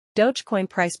Dogecoin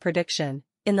price prediction.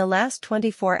 In the last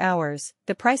 24 hours,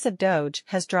 the price of Doge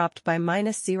has dropped by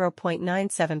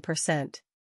 -0.97%.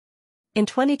 In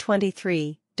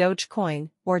 2023,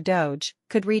 Dogecoin, or Doge,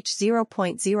 could reach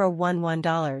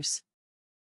 $0.011.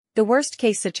 The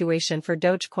worst-case situation for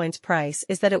Dogecoin's price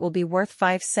is that it will be worth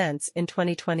 5 cents in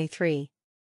 2023.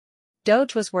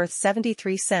 Doge was worth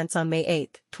 73 cents on May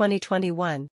 8,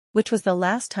 2021, which was the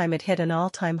last time it hit an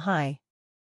all-time high.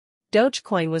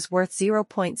 Dogecoin was worth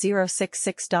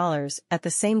 $0.066 at the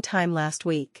same time last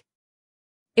week.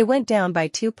 It went down by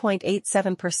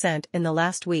 2.87% in the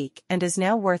last week and is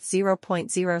now worth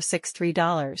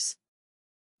 $0.063.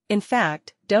 In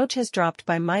fact, Doge has dropped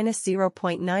by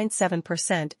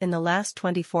 -0.97% in the last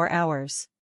 24 hours.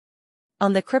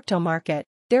 On the crypto market,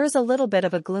 there is a little bit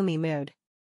of a gloomy mood.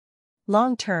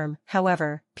 Long term,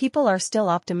 however, people are still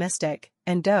optimistic,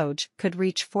 and Doge could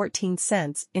reach 14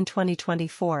 cents in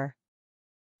 2024.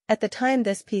 At the time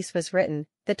this piece was written,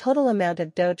 the total amount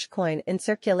of Dogecoin in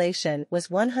circulation was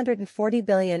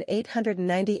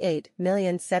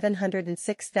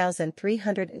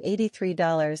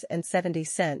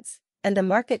 $140,898,706,383.70, and the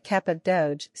market cap of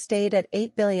Doge stayed at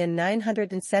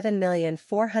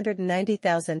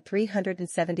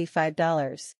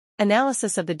 $8,907,490,375.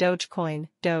 Analysis of the Dogecoin,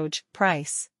 Doge,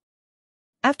 price.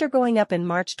 After going up in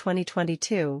March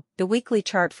 2022, the weekly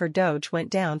chart for Doge went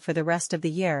down for the rest of the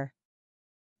year.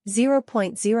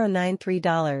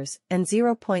 $0.093 and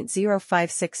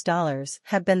 $0.056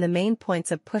 have been the main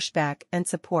points of pushback and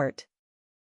support.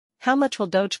 How much will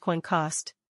Dogecoin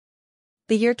cost?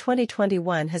 The year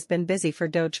 2021 has been busy for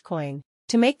Dogecoin.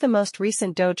 To make the most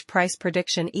recent Doge price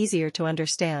prediction easier to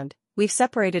understand, we've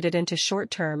separated it into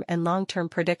short-term and long-term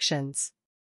predictions.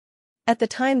 At the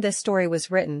time this story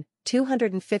was written,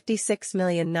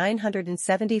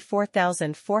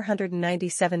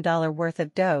 $256,974,497 worth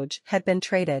of Doge had been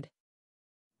traded.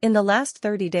 In the last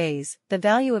 30 days, the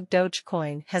value of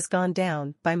Dogecoin has gone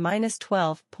down by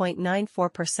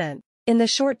 -12.94%. In the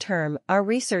short term, our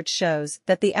research shows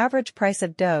that the average price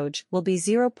of Doge will be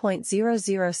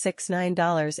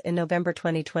 $0.0069 in November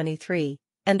 2023.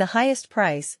 And the highest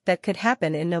price that could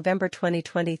happen in November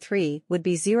 2023 would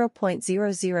be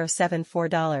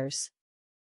 $0.0074.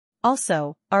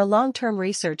 Also, our long-term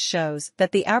research shows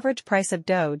that the average price of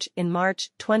Doge in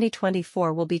March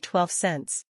 2024 will be 12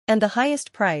 cents, and the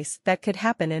highest price that could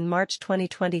happen in March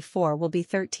 2024 will be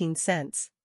 13 cents.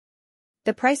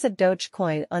 The price of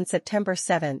Dogecoin on September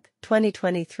 7,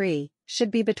 2023,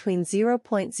 should be between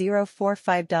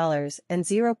 $0.045 and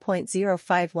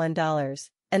 $0.051.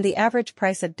 And the average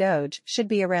price of Doge should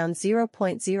be around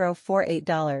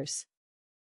 $0.048.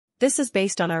 This is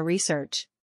based on our research.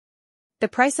 The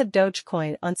price of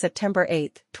Dogecoin on September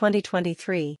 8,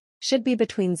 2023, should be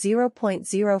between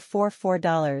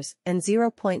 $0.044 and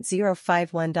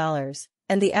 $0.051,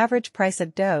 and the average price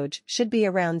of Doge should be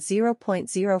around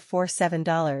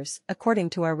 $0.047, according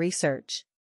to our research.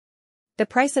 The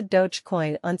price of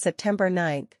Dogecoin on September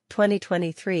 9,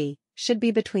 2023, should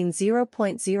be between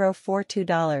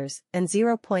 $0.042 and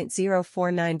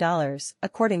 $0.049,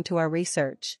 according to our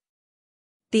research.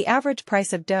 The average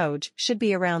price of Doge should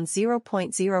be around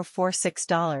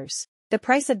 $0.046. The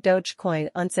price of Dogecoin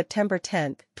on September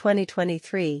 10,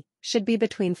 2023, should be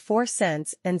between 4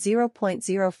 cents and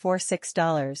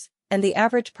 $0.046, and the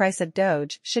average price of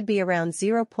Doge should be around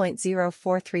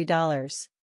 $0.043.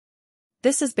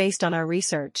 This is based on our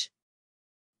research.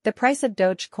 The price of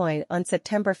Dogecoin on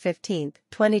September 15,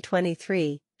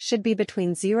 2023, should be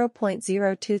between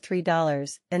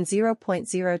 $0.023 and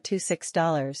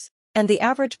 $0.026, and the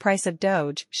average price of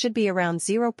Doge should be around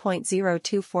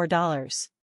 $0.024.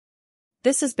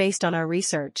 This is based on our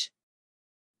research.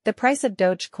 The price of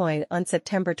Dogecoin on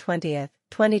September 20,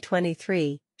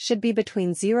 2023, should be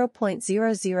between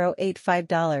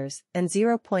 $0.0085 and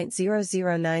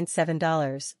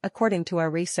 $0.0097, according to our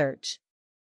research.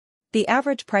 The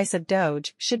average price of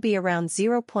Doge should be around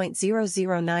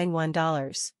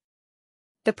 $0.0091.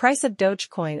 The price of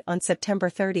Dogecoin on September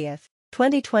 30,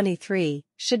 2023,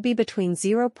 should be between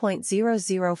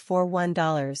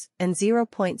 $0.0041 and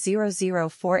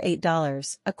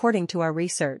 $0.0048, according to our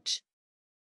research.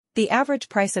 The average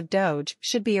price of Doge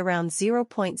should be around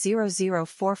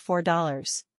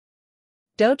 $0.0044.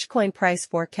 Dogecoin price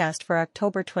forecast for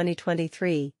October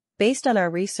 2023. Based on our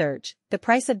research, the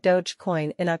price of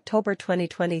Dogecoin in October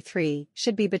 2023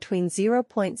 should be between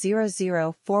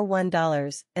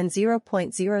 $0.0041 and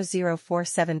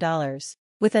 $0.0047,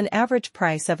 with an average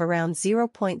price of around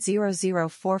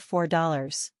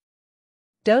 $0.0044.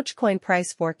 Dogecoin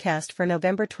price forecast for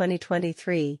November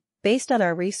 2023. Based on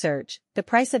our research, the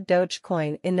price of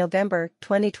Dogecoin in November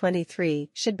 2023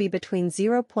 should be between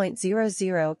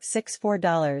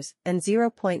 $0.0064 and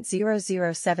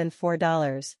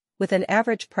 $0.0074, with an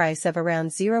average price of around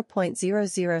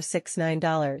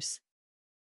 $0.0069.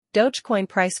 Dogecoin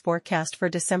price forecast for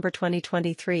December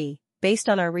 2023. Based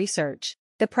on our research,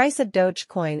 the price of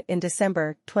Dogecoin in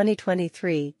December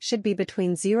 2023 should be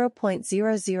between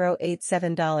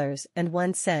 $0.0087 and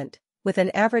 1 cent, with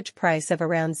an average price of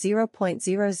around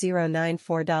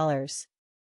 $0.0094.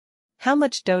 How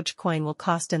much Dogecoin will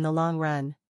cost in the long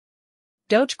run?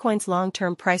 Dogecoin's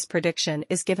long-term price prediction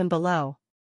is given below.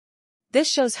 This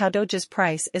shows how Doge's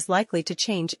price is likely to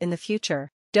change in the future.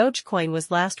 Dogecoin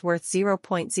was last worth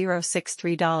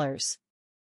 $0.063.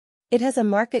 It has a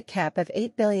market cap of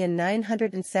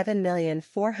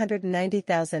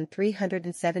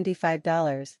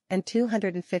 $8,907,490,375 and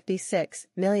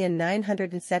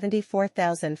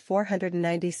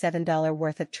 $256,974,497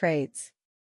 worth of trades.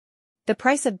 The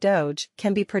price of Doge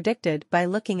can be predicted by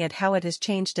looking at how it has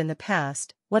changed in the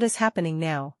past, what is happening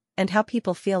now, and how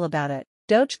people feel about it.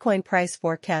 Dogecoin price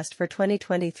forecast for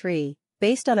 2023.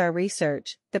 Based on our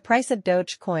research, the price of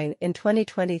Dogecoin in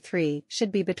 2023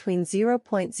 should be between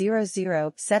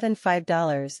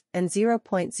 $0.0075 and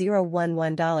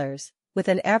 $0.011, with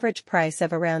an average price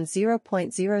of around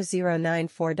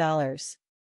 $0.0094.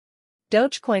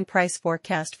 Dogecoin price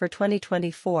forecast for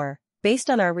 2024. Based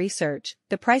on our research,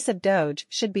 the price of Doge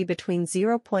should be between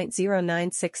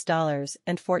 $0.096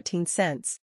 and 14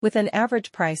 cents, with an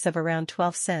average price of around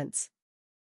 12 cents.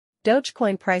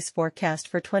 Dogecoin price forecast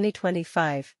for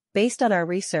 2025. Based on our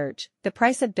research, the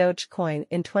price of Dogecoin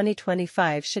in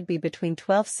 2025 should be between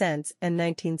 12 cents and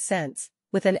 19 cents,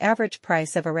 with an average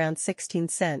price of around 16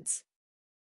 cents.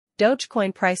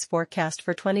 Dogecoin price forecast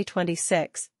for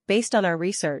 2026. Based on our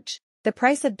research, the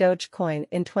price of Dogecoin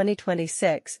in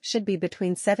 2026 should be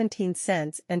between 17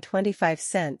 cents and 25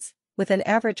 cents, with an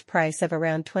average price of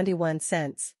around 21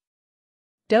 cents.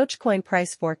 Dogecoin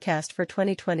price forecast for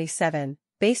 2027.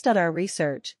 Based on our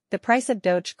research, the price of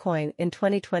Dogecoin in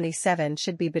 2027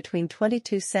 should be between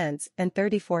 22 cents and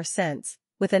 34 cents,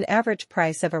 with an average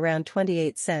price of around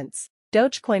 28 cents.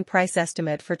 Dogecoin price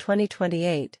estimate for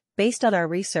 2028. Based on our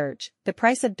research, the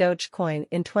price of Dogecoin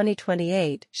in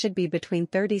 2028 should be between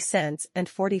 30 cents and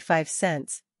 45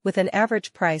 cents, with an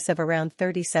average price of around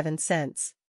 37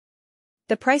 cents.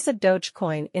 The price of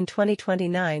Dogecoin in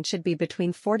 2029 should be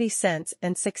between 40 cents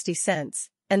and 60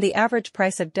 cents, and the average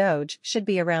price of Doge should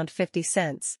be around 50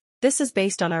 cents. This is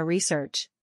based on our research.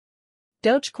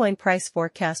 Dogecoin price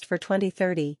forecast for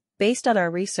 2030. Based on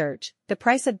our research, the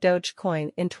price of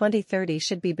Dogecoin in 2030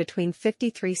 should be between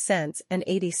 53 cents and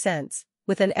 80 cents,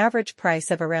 with an average price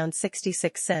of around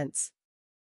 66 cents.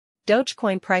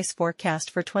 Dogecoin price forecast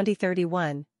for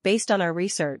 2031. Based on our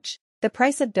research, the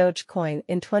price of Dogecoin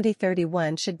in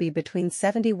 2031 should be between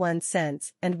 71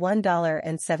 cents and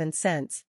 $1.07,